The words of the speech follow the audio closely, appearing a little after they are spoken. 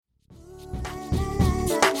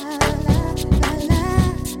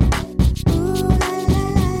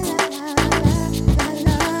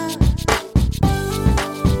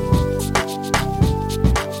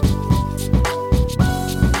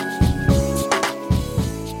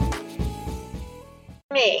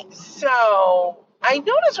I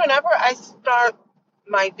notice whenever I start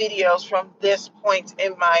my videos from this point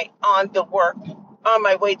in my on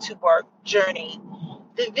my way to work journey,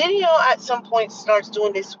 the video at some point starts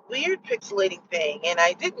doing this weird pixelating thing, and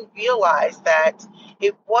I didn't realize that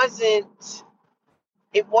it wasn't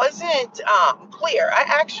clear. I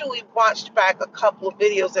actually watched back a couple of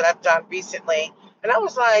videos that I've done recently, and I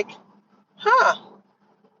was like, huh,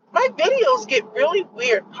 my videos get really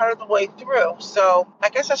weird part of the way through. So I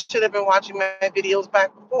guess I should have been watching my videos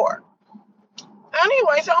back before.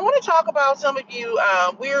 Anyway, so I want to talk about some of you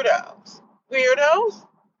weirdos. Weirdos?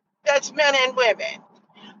 That's men and women.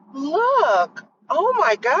 Look, oh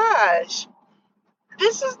my gosh.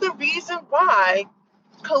 This is the reason why,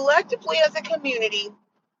 collectively as a community,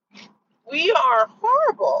 we are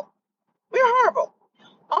horrible. We're horrible.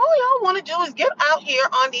 All y'all want to do is get out here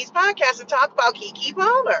on these podcasts and talk about Keke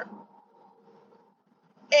Palmer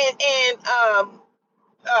and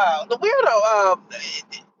the weirdo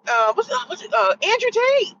Andrew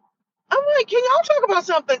Tate. I'm like, can y'all talk about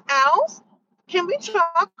something else? Can we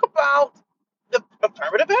talk about the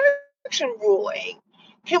affirmative action ruling?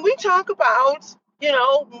 Can we talk about,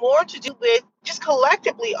 more to do with just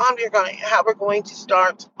collectively on how we're going to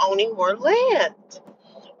start owning more land?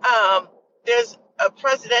 There's a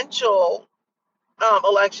presidential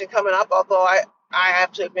election coming up, although I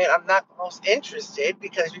have to admit I'm not the most interested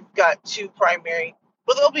because we've got two primary.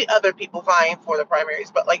 Well, there'll be other people vying for the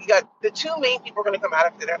primaries, but like you got the two main people are going to come out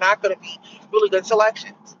of it. They're not going to be really good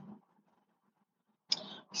selections.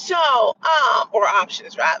 So, or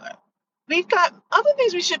options rather. We've got other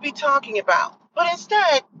things we should be talking about, but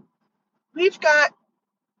instead, we've got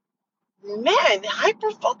men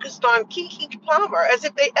hyper focused on Keke Palmer as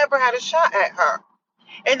if they ever had a shot at her.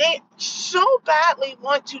 And they so badly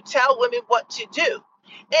want to tell women what to do.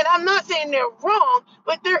 And I'm not saying they're wrong,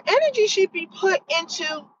 but their energy should be put into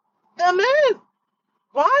the men.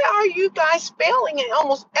 Why are you guys failing in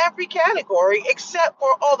almost every category except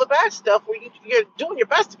for all the bad stuff where you're doing your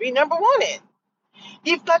best to be number one in?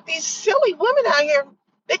 You've got these silly women out here.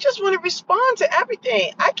 They just want to respond to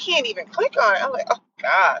everything. I can't even click on it. I'm like, oh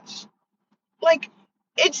gosh. Like,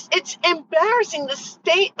 it's embarrassing the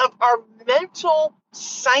state of our mental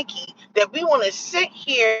psyche that we want to sit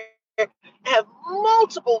here and have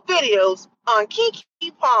multiple videos on Keke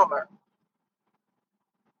Palmer.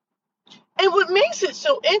 And what makes it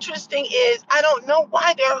so interesting is I don't know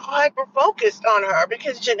why they're hyper focused on her,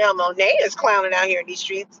 because Janelle Monáe is clowning out here in these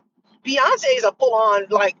streets. Beyonce is a full on,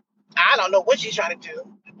 like, I don't know what she's trying to do.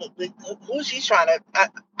 Who she's trying to,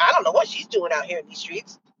 I don't know what she's doing out here in these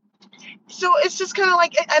streets. So it's just kind of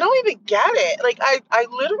like, I don't even get it. Like, I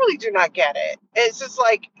literally do not get it. It's just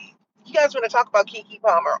like, you guys want to talk about Keke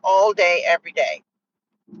Palmer all day, every day.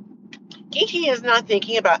 Keke is not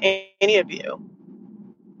thinking about any of you.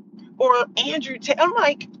 Or Andrew Tate. I'm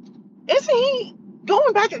like, isn't he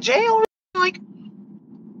going back to jail? Like,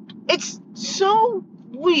 it's so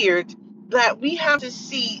weird that we have to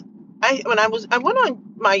see. I went on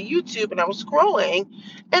my YouTube and I was scrolling,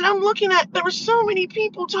 and I'm looking at, there were so many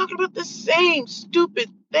people talking about the same stupid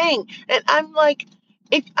thing, and I'm like,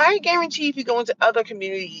 I guarantee if you go into other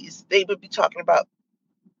communities, they would be talking about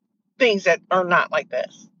things that are not like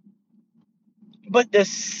this. But the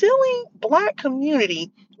silly Black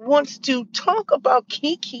community wants to talk about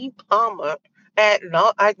Keke Palmer ad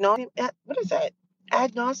nauseum. What is that?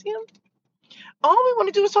 Ad nauseum? All we want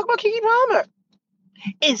to do is talk about Keke Palmer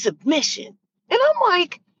in submission. And I'm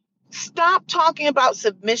like, stop talking about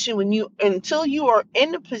submission until you are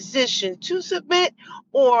in the position to submit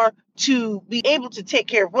or to be able to take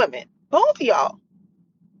care of women. Both of y'all.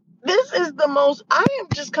 This is the most, I am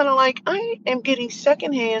just kind of like, I am getting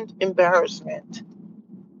secondhand embarrassment.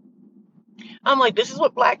 I'm like, this is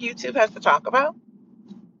what Black YouTube has to talk about?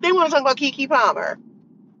 They want to talk about Keke Palmer.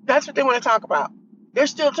 That's what they want to talk about. They're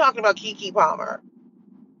still talking about Keke Palmer.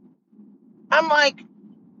 I'm like,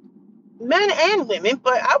 men and women,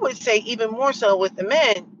 but I would say even more so with the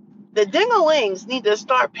men, the ding-a-lings need to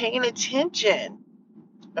start paying attention.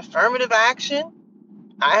 Affirmative action,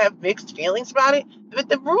 I have mixed feelings about it, but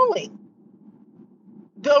the ruling,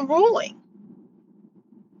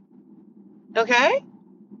 okay?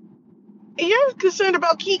 You're concerned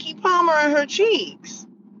about Keke Palmer and her cheeks.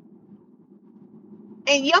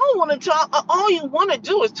 And y'all want to talk, all you want to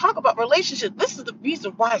do is talk about relationships. This is the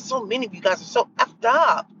reason why so many of you guys are so effed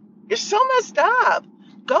up. You're so messed up.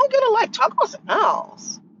 Go get a life. Talk about something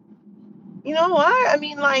else. You know what? I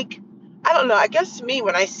mean, like, I don't know. I guess to me,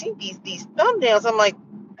 when I see these thumbnails, I'm like,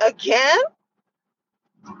 again?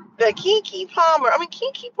 The Keke Palmer. I mean,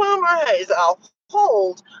 Keke Palmer is a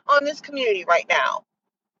hold on this community right now.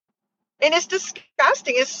 And it's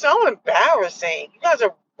disgusting. It's so embarrassing. You guys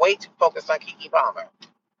are way too focused on Keke Palmer.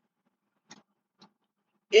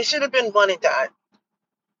 It should have been one and done.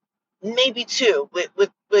 Maybe two with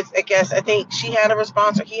I guess I think she had a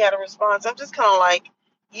response or he had a response. I'm just kind of like,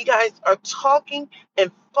 you guys are talking and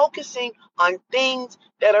focusing on things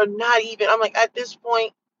that are not even. I'm like, at this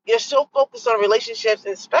point, you're so focused on relationships,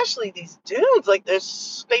 and especially these dudes, like they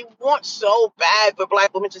want so bad for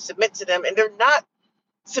Black women to submit to them, and they're not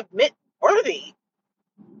submit worthy.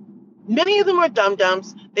 Many of them are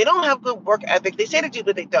dum-dums. They don't have good work ethic. They say they do,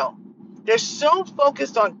 but they don't. They're so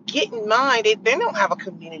focused on getting mine. They don't have a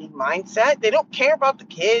community mindset. They don't care about the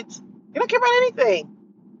kids. They don't care about anything.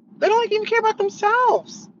 They don't even care about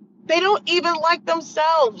themselves. They don't even like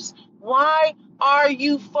themselves. Why are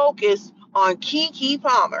you focused on Keke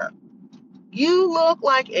Palmer? You look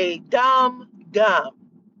like a dumb.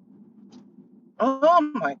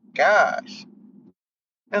 Oh my gosh.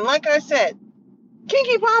 And like I said,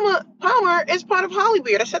 Keke Palmer is part of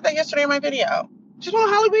Hollyweird. I said that yesterday in my video. She's one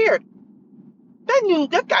of Hollyweird.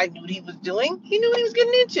 That guy knew what he was doing. He knew what he was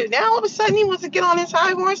getting into. Now all of a sudden he wants to get on his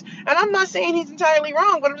high horse. And I'm not saying he's entirely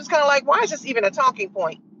wrong, but I'm just kind of like, why is this even a talking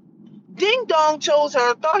point? Ding Dong chose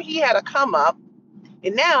her, thought he had a come up,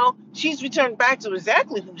 and now she's returned back to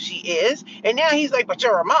exactly who she is. And now he's like, but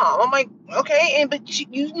you're a mom. I'm like, okay,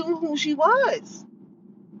 you knew who she was.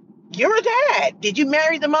 You're a dad. Did you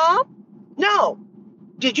marry the mom? No.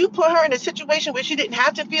 Did you put her in a situation where she didn't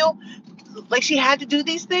have to feel like she had to do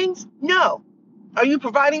these things? No. Are you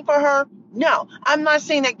providing for her? No. I'm not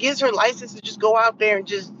saying that gives her license to just go out there and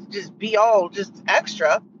just be all just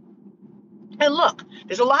extra. And look,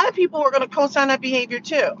 there's a lot of people who are going to co-sign that behavior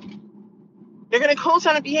too. They're going to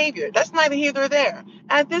co-sign that behavior. That's neither here nor there.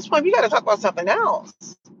 At this point, we got to talk about something else.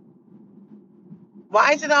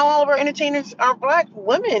 Why is it all of our entertainers, our Black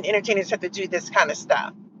women entertainers, have to do this kind of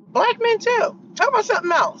stuff? Black men too. Talk about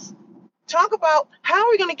something else. Talk about how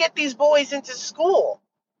are we going to get these boys into school?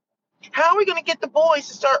 How are we going to get the boys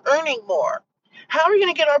to start earning more? How are we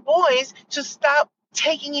going to get our boys to stop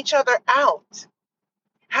taking each other out?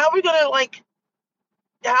 How are we going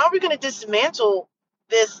to dismantle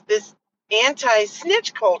this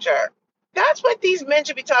anti-snitch culture? That's what these men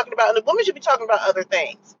should be talking about, and the women should be talking about other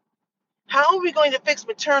things. How are we going to fix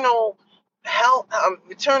maternal health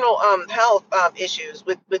issues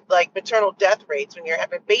with like maternal death rates when you're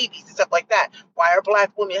having babies and stuff like that? Why are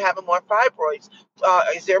Black women having more fibroids?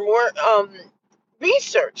 Is there more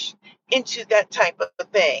research into that type of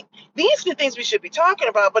thing? These are the things we should be talking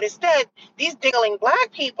about, but instead, these dingling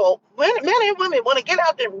Black people, men and women, want to get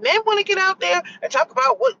out there. Men want to get out there and talk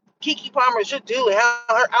about what Keke Palmer should do and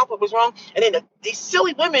how her output was wrong, and then these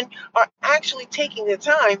silly women are actually taking the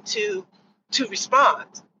time to respond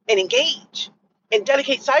and engage and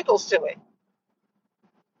dedicate cycles to it.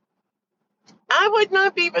 I would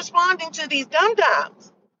not be responding to these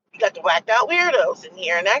dum-dums. You got the whacked out weirdos in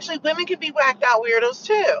here, and actually women can be whacked out weirdos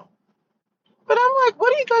too. But I'm like,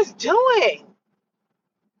 what are you guys doing?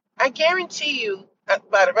 I guarantee you,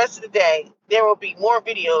 by the rest of the day, there will be more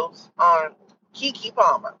videos on Keke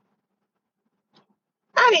Palmer.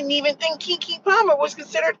 I didn't even think Keke Palmer was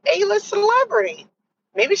considered A-list celebrity.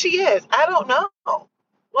 Maybe she is. I don't know.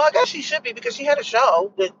 Well, I guess she should be because she had a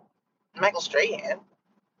show with Michael Strahan.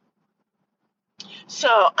 So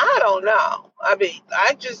I don't know. I mean,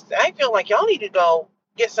 I feel like y'all need to go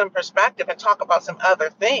get some perspective and talk about some other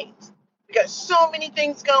things. We got so many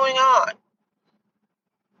things going on.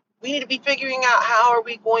 We need to be figuring out how are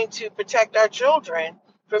we going to protect our children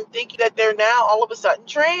from thinking that they're now all of a sudden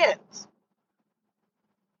trans.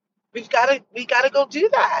 We gotta go do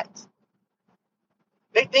that.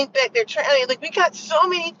 They think that they're trans. Like, we got so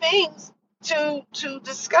many things to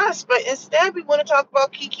discuss, but instead we want to talk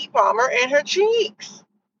about Keke Palmer and her cheeks.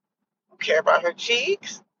 I don't care about her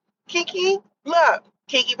cheeks. Keke, look,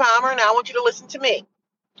 Keke Palmer, now I want you to listen to me.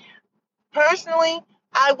 Personally,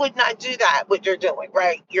 I would not do that, what you're doing,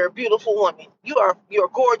 right? You're a beautiful woman. You're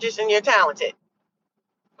gorgeous and you're talented.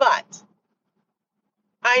 But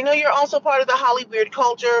I know you're also part of the Hollyweird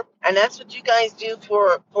culture, and that's what you guys do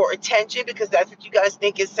for attention, because that's what you guys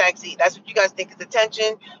think is sexy. That's what you guys think is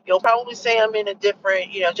attention. You'll probably say I'm in a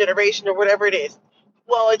different, generation or whatever it is.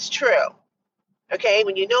 Well, it's true. Okay,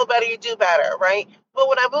 when you know better, you do better, right? But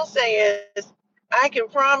what I will say is, I can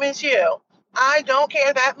promise you, I don't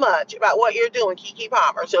care that much about what you're doing, Keke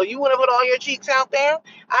Palmer. So you want to put all your cheeks out there?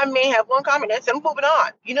 I may have one comment and say, I'm moving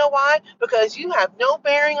on. You know why? Because you have no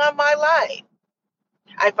bearing on my life.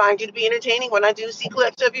 I find you to be entertaining when I do see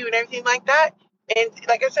clips of you and everything like that. And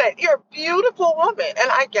like I said, you're a beautiful woman,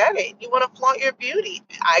 and I get it. You want to flaunt your beauty.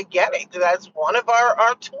 I get it, because that's one of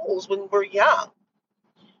our tools when we're young.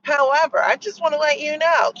 However, I just want to let you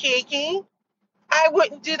know, Kiki, I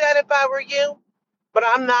wouldn't do that if I were you. But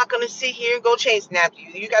I'm not going to sit here and go chasing after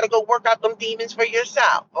you. You got to go work out them demons for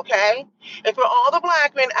yourself, okay? And for all the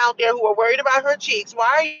black men out there who are worried about her cheeks, why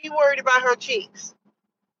are you worried about her cheeks?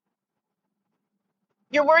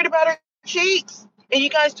 You're worried about her cheeks. And you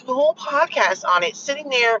guys do a whole podcast on it, sitting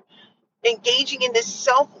there engaging in this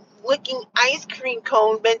self-licking ice cream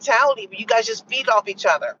cone mentality where you guys just feed off each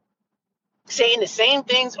other, saying the same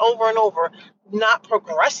things over and over, not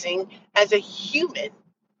progressing as a human,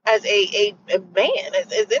 as a man,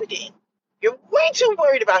 as anything. You're way too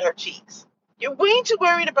worried about her cheeks. You're way too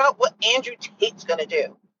worried about what Andrew Tate's going to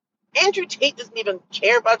do. Andrew Tate doesn't even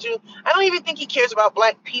care about you. I don't even think he cares about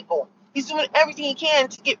black people. He's doing everything he can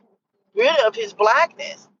to get rid of his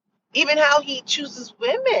blackness. Even how he chooses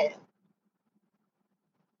women.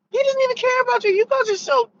 He doesn't even care about you. You guys are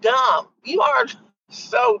so dumb. You are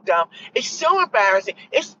so dumb. It's so embarrassing.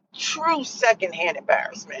 It's true secondhand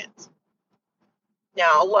embarrassment.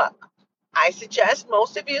 Now, look, I suggest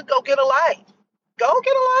most of you go get a life. Go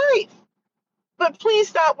get a life. But please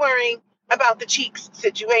stop worrying about the cheeks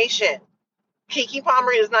situation. Kiki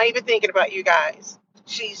Palmer is not even thinking about you guys.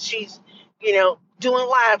 She's doing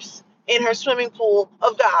laps in her swimming pool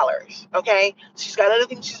of dollars. Okay, she's got other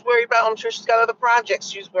things she's worried about. I'm sure she's got other projects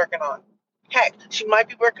she's working on. Heck, she might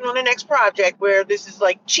be working on the next project where this is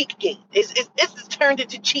like Cheekgate. It's turned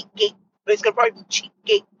into Cheekgate, but it's gonna probably be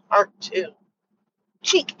Cheekgate Part 2.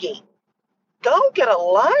 Cheekgate. Go get a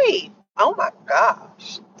life. Oh my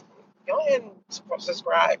gosh. Go ahead and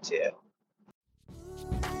subscribe to.